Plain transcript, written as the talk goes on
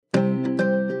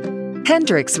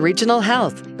Hendricks Regional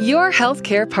Health, your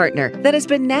healthcare partner that has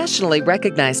been nationally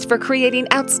recognized for creating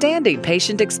outstanding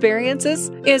patient experiences,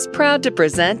 is proud to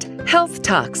present Health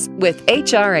Talks with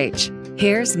HRH.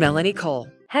 Here's Melanie Cole.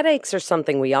 Headaches are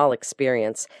something we all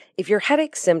experience. If your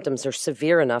headache symptoms are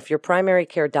severe enough, your primary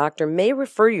care doctor may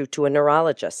refer you to a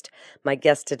neurologist. My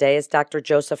guest today is Dr.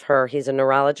 Joseph Herr. He's a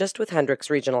neurologist with Hendricks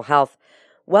Regional Health.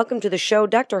 Welcome to the show,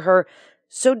 Dr. Herr.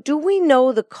 So do we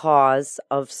know the cause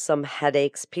of some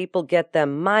headaches? People get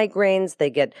them migraines, they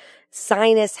get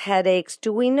sinus headaches.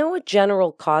 Do we know a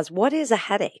general cause? What is a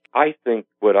headache? I think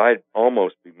what I'd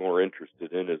almost be more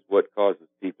interested in is what causes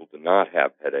people to not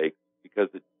have headaches, because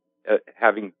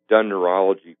having done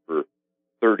neurology for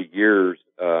 30 years,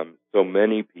 so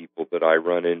many people that I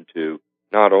run into,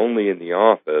 not only in the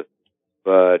office,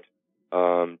 but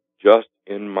just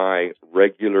in my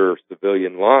regular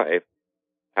civilian life,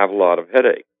 have a lot of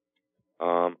headaches.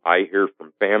 I hear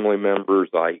from family members,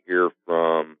 I hear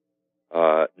from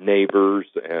neighbors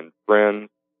and friends,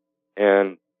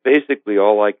 and basically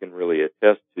all I can really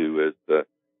attest to is the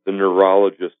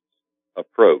neurologist's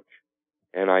approach.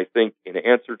 And I think in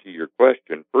answer to your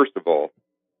question, first of all,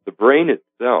 the brain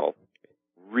itself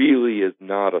really is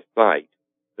not a site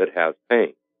that has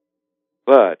pain.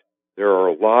 But there are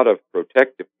a lot of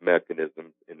protective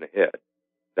mechanisms in the head.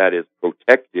 That is,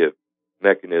 protective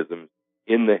mechanisms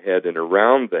in the head and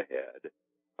around the head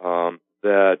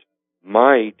that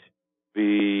might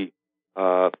be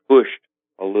pushed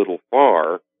a little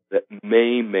far that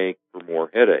may make for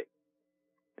more headache.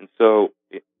 And so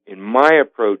in my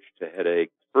approach to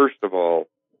headaches, first of all,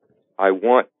 I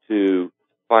want to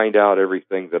find out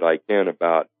everything that I can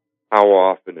about how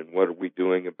often and what are we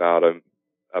doing about them,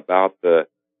 about the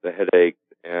headaches,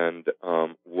 and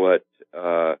what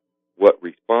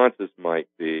responses might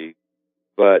be.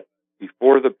 But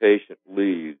before the patient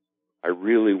leaves, I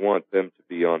really want them to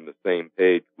be on the same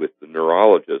page with the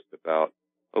neurologist about,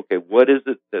 okay, what is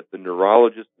it that the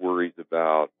neurologist worries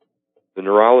about? The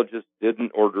neurologist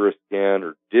didn't order a scan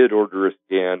or did order a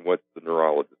scan. What's the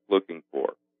neurologist looking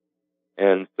for?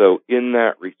 And so in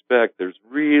that respect, there's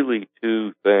really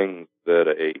two things that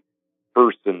a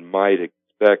person might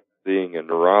expect seeing a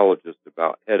neurologist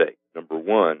about headaches. Number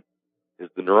one, is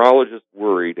the neurologist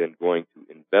worried and going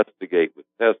to investigate with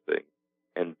testing?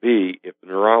 And B, if the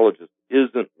neurologist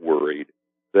isn't worried,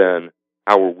 then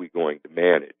how are we going to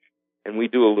manage? And we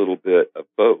do a little bit of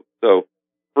both. So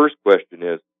first question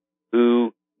is,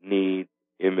 who needs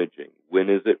imaging? When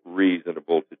is it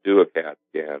reasonable to do a CAT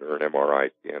scan or an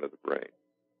MRI scan of the brain?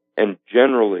 And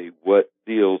generally, what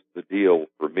seals the deal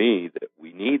for me that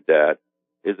we need that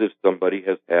is if somebody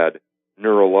has had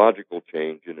neurological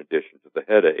change in addition to the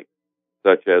headache,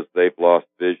 such as they've lost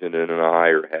vision in an eye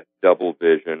or had double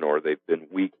vision, or they've been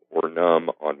weak or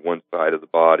numb on one side of the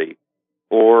body,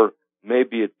 or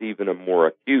maybe it's even a more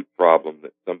acute problem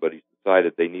that somebody's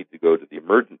decided they need to go to the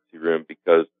emergency room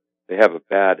because they have a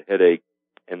bad headache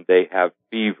and they have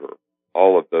fever.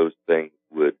 All of those things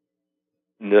would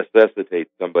necessitate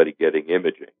somebody getting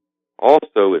imaging.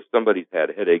 Also, if somebody's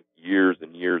had headache years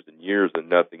and years and years and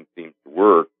nothing seems to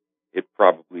work, it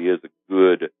probably is a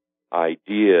good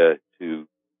idea to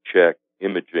check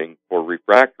imaging for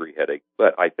refractory headaches.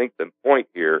 But I think the point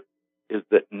here is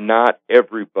that not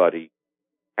everybody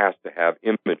has to have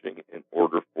imaging in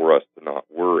order for us to not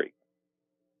worry.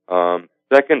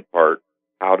 Second part,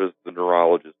 how does the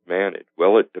neurologist manage?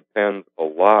 Well, it depends a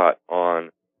lot on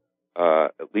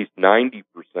at least 90%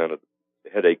 of the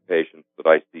headache patients that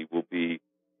I see will be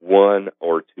one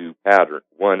of two patterns.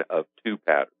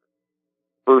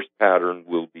 First pattern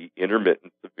will be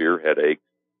intermittent severe headaches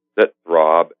that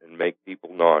throb and make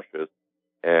people nauseous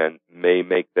and may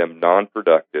make them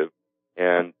non-productive,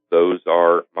 and those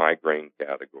are migraine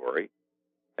category.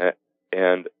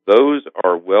 And those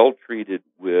are well treated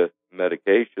with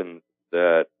medications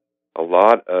that a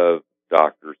lot of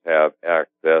doctors have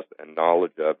access and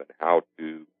knowledge of and how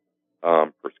to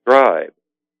prescribe.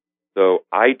 So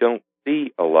I don't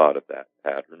see a lot of that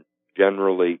pattern.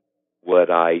 Generally,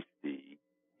 what I see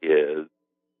is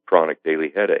chronic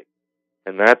daily headache.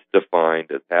 And that's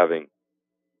defined as having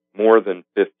more than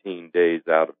 15 days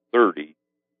out of 30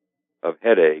 of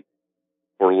headache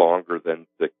for longer than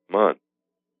 6 months.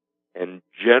 And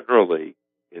generally,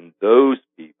 in those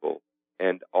people,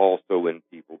 and also in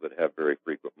people that have very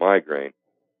frequent migraine,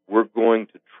 we're going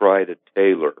to try to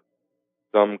tailor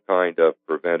some kind of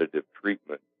preventative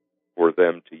treatment for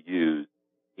them to use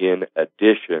in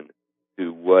addition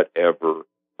to whatever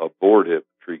abortive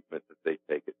treatment that they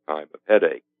take at time of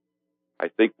headache. I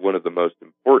think one of the most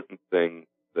important things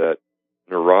that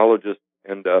neurologists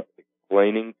end up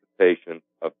explaining to patients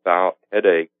about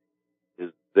headache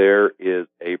is there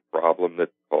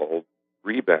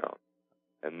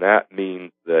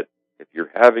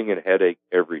having a headache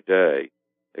every day,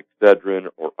 Excedrin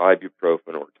or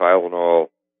ibuprofen or Tylenol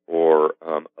or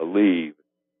Aleve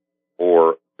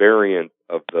or variants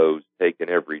of those taken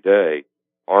every day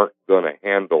aren't going to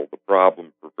handle the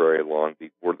problem for very long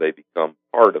before they become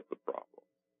part of the problem.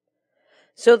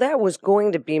 So that was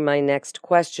going to be my next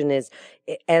question is,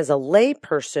 as a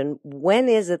layperson, when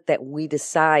is it that we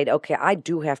decide, okay, I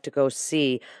do have to go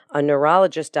see a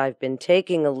neurologist. I've been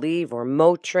taking Aleve or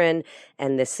Motrin,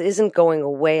 and this isn't going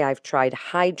away. I've tried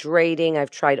hydrating.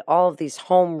 I've tried all of these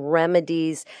home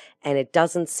remedies, and it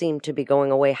doesn't seem to be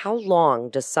going away. How long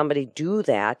does somebody do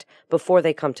that before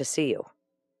they come to see you?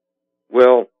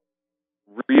 Well,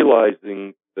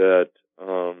 realizing that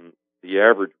the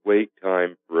average wait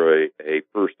time for a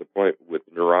first appointment with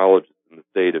a neurologist in the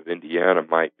state of Indiana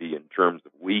might be in terms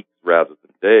of weeks rather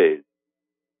than days.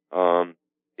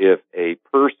 If a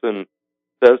person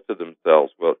says to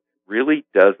themselves, well, it really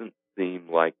doesn't seem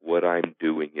like what I'm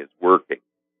doing is working.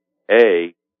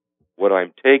 A, what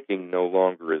I'm taking no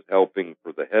longer is helping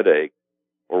for the headache,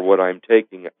 or what I'm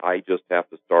taking, I just have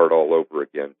to start all over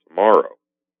again tomorrow.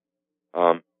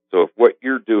 So if what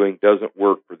you're doing doesn't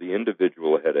work for the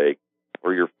individual headache,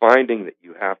 or you're finding that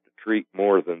you have to treat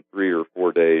more than 3 or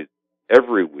 4 days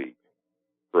every week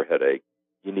for headache,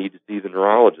 you need to see the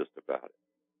neurologist about it.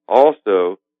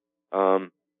 Also,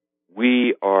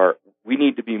 we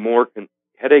need to be more,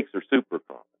 headaches are super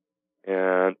common,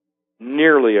 and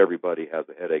nearly everybody has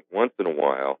a headache once in a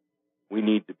while. We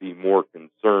need to be more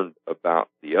concerned about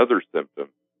the other symptoms.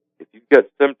 If you've got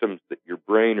symptoms that your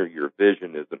brain or your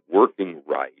vision isn't working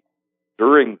right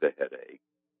during the headache,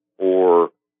 or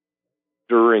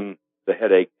during the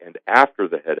headache and after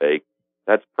the headache,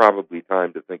 that's probably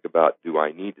time to think about, do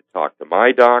I need to talk to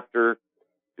my doctor?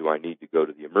 Do I need to go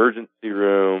to the emergency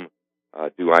room?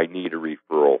 Do I need a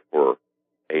referral for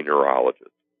a neurologist?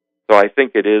 So I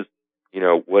think it is,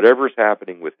 whatever's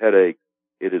happening with headaches,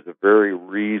 it is a very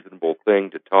reasonable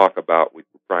thing to talk about with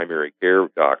your primary care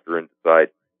doctor and decide,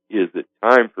 is it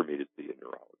time for me to see a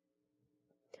neurologist?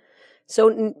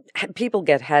 So people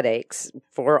get headaches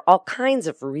for all kinds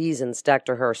of reasons,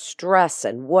 Dr. Herr, stress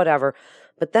and whatever.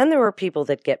 But then there are people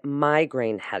that get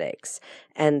migraine headaches,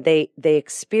 and they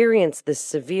experience this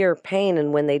severe pain,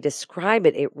 and when they describe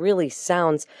it,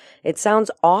 it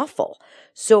sounds awful.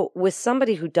 So with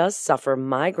somebody who does suffer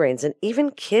migraines, and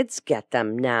even kids get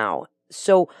them now,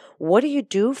 so what do you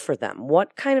do for them?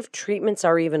 What kind of treatments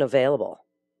are even available?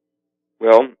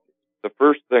 Well, the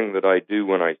first thing that I do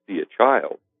when I see a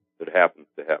child that happens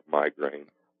to have migraine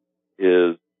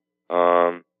is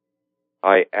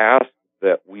I ask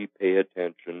that we pay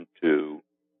attention to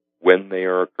when they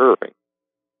are occurring.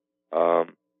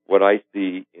 What I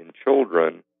see in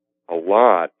children a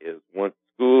lot is once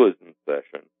school is in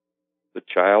session, the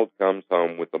child comes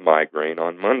home with a migraine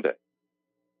on Monday.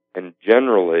 And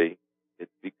generally,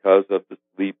 it's because of the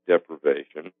sleep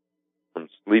deprivation from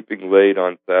sleeping late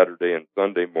on Saturday and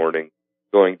Sunday morning,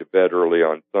 going to bed early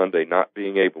on Sunday, not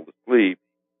being able to sleep,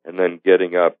 and then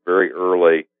getting up very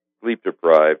early, sleep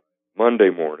deprived, Monday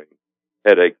morning,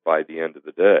 headache by the end of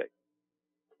the day.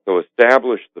 So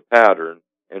establish the pattern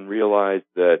and realize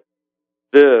that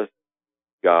this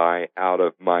guy out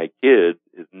of my kids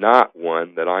is not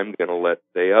one that I'm going to let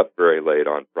stay up very late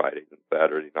on Fridays and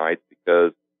Saturday nights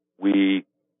because we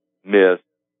miss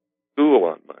school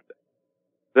on Monday.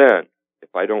 Then,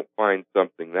 if I don't find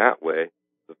something that way,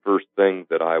 the first thing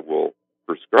that I will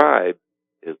prescribe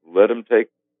is let him take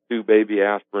 2 baby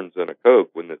aspirins and a Coke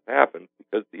when this happens,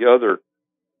 because the other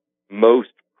most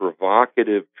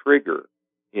provocative trigger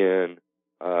in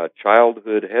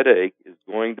childhood headache is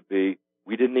going to be,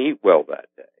 we didn't eat well that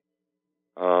day.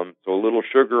 So a little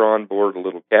sugar on board, a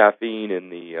little caffeine in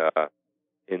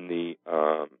the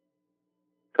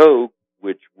Coke,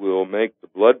 which will make the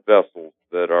blood vessels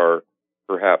that are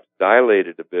perhaps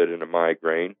dilated a bit in a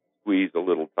migraine squeeze a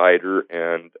little tighter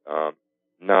and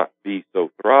not be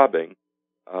so throbbing.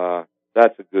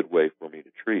 That's a good way for me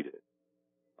to treat it.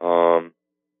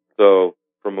 So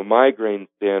from a migraine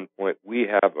standpoint, we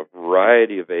have a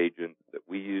variety of agents that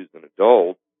we use in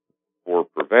adults for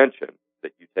prevention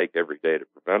that you take every day to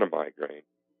prevent a migraine,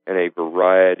 and a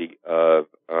variety of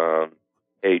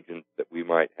agents that we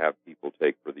might have people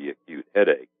take for the acute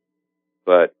headache.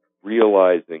 But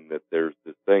realizing that there's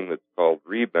this thing that's called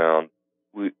rebound,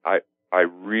 I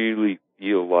really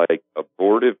feel like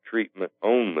abortive treatment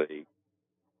only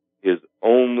is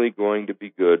only going to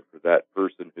be good for that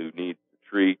person who needs to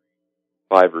treat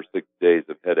 5 or 6 days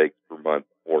of headaches per month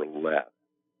or less.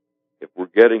 If we're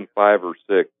getting 5 or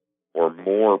 6 or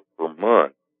more per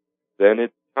month, then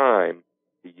it's time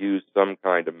to use some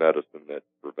kind of medicine that's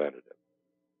preventative.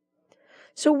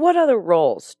 So what other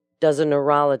roles does a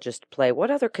neurologist play?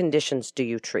 What other conditions do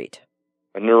you treat?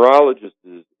 A neurologist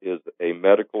is a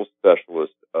medical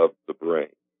specialist of the brain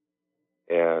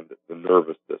and the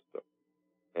nervous system.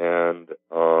 And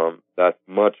that's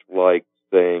much like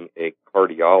saying a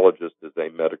cardiologist is a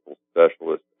medical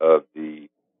specialist of the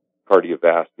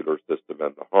cardiovascular system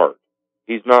and the heart.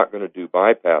 He's not going to do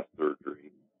bypass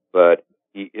surgery, but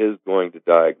he is going to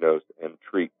diagnose and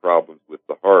treat problems with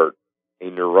the heart. A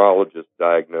neurologist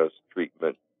diagnoses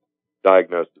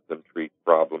and treats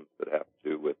problems that have to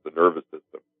do with the nervous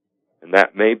system. And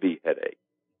that may be headache.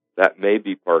 That may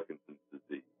be Parkinson's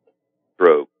disease,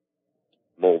 stroke,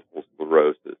 multiple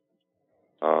sclerosis,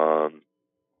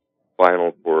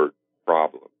 spinal cord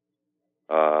problems,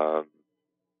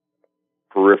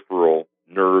 peripheral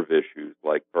nerve issues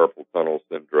like carpal tunnel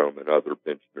syndrome and other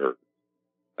pinched nerves.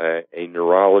 A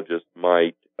neurologist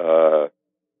might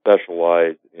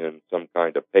specialize in some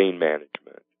kind of pain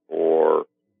management or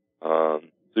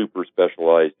super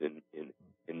specialized in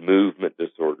movement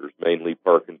disorders, mainly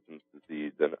Parkinson's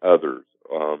disease and others.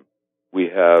 We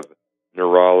have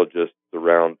neurologists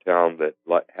around town that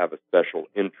have a special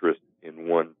interest in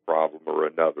one problem or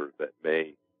another that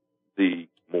may see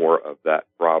more of that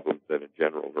problem than a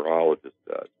general neurologist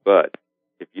does. But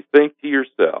if you think to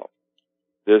yourself,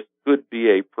 this could be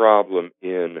a problem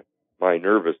in my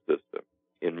nervous system,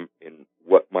 in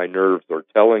what my nerves are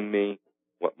telling me,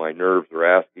 what my nerves are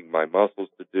asking my muscles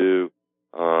to do,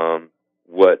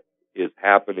 what is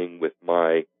happening with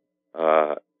my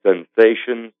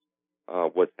sensations,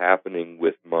 what's happening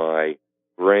with my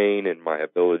brain and my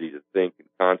ability to think and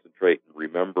concentrate and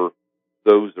remember.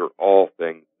 Those are all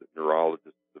things that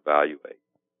neurologists evaluate.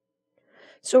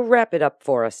 So wrap it up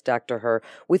for us, Dr. Herr,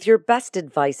 with your best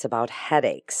advice about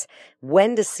headaches,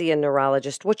 when to see a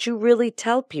neurologist, what you really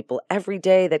tell people every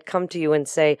day that come to you and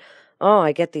say, oh,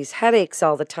 I get these headaches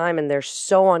all the time and they're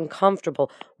so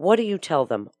uncomfortable. What do you tell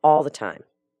them all the time?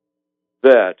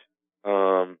 That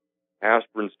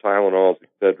aspirins, Tylenols,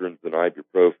 Excedrins, and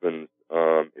ibuprofens,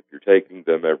 if you're taking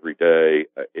them every day,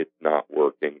 it's not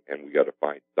working, and we got to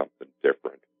find something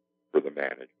different for the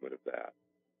management of that.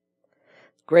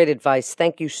 Great advice.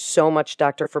 Thank you so much,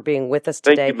 Doctor, for being with us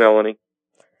today. Thank you, Melanie.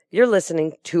 You're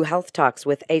listening to Health Talks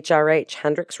with HRH,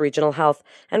 Hendricks Regional Health.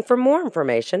 And for more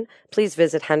information, please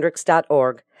visit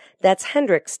hendricks.org. That's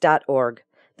hendricks.org.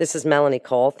 This is Melanie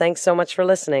Cole. Thanks so much for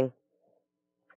listening.